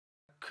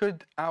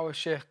could our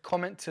Sheikh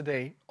comment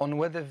today on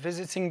whether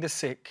visiting the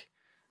sick,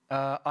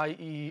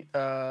 i.e.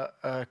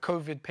 a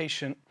COVID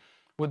patient,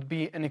 would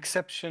be an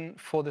exception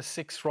for the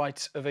 6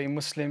 rights of a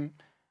Muslim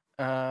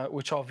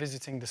which are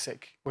visiting the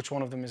sick? Which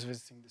one of them is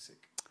visiting the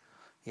sick?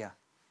 Yeah.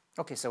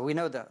 Okay, so we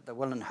know that the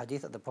well-known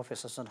hadith that the Prophet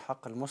ﷺ,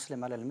 حق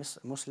المسلم على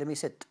المسلم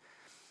ست,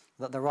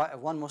 that the right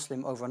of one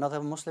Muslim over another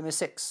Muslim is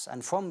 6,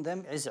 and from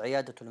them is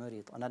عيادة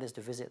المريض, and that is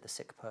to visit the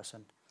sick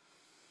person.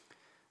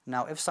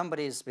 Now, if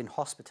somebody has been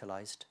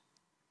hospitalized,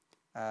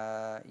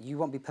 you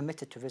won't be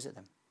permitted to visit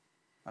them.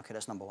 Okay,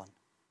 that's number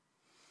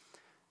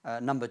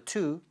 1. Number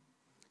 2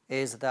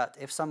 is that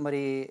if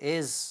somebody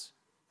is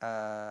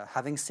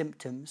having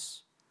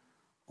symptoms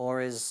or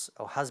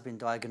has been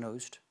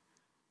diagnosed,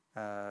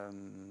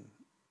 I'm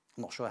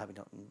not sure how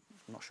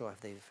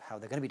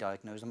they're going to be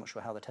diagnosed. I'm not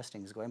sure how the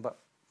testing is going, but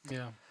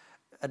yeah,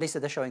 at least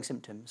if they're showing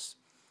symptoms,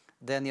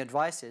 then the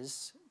advice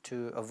is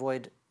to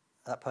avoid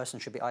that person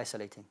should be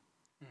isolating,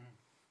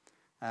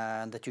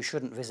 and that you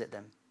shouldn't visit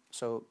them.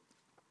 So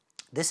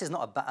this is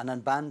not an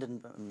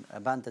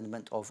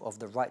abandonment of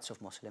the rights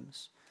of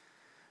Muslims,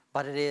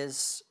 but it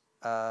is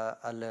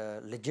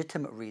a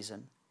legitimate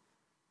reason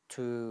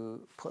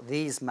to put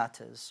these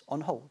matters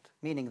on hold,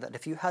 meaning that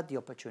if you had the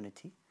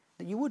opportunity,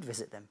 that you would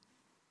visit them.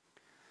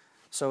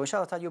 So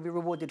inshallah you'll be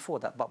rewarded for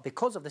that. But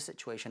because of the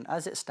situation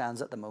as it stands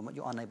at the moment,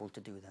 you're unable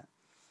to do that.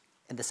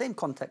 In the same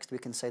context, we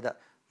can say that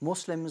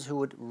Muslims who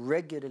would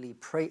regularly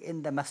pray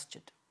in the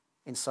masjid,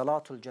 in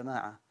Salatul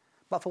Jama'ah,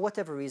 but for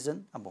whatever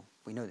reason, well,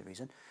 we know the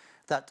reason,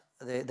 that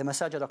the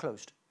masajid are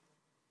closed.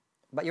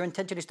 But your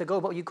intention is to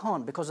go, but you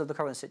can't because of the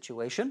current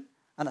situation,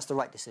 and that's the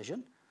right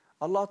decision.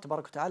 Allah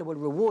Ta'ala will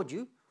reward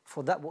you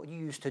for that what you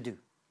used to do.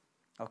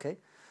 Okay?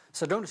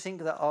 So don't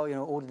think that, oh,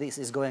 all this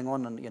is going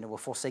on and, we're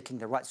forsaking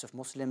the rights of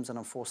Muslims and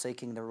I'm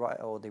forsaking the right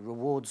or the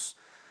rewards.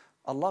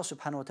 Allah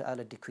subhanahu wa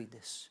ta'ala decreed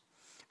this.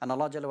 And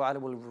Allah Jalla wa ala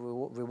will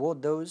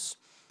reward those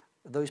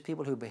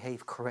people who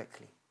behave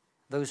correctly,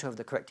 those who have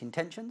the correct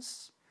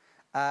intentions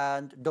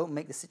and don't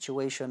make the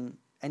situation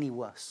any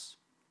worse.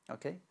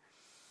 Okay?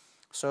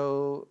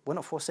 So we're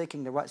not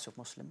forsaking the rights of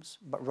Muslims,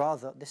 but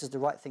rather this is the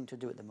right thing to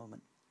do at the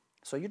moment.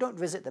 So you don't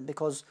visit them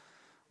because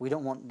we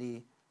don't want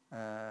the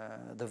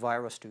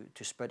virus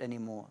to spread any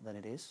more than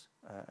it is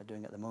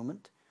doing at the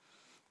moment.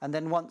 And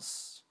then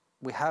once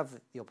we have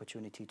the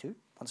opportunity to,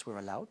 once we're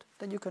allowed,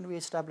 then you can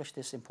re-establish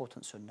this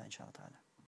important sunnah, inshallah ta'ala.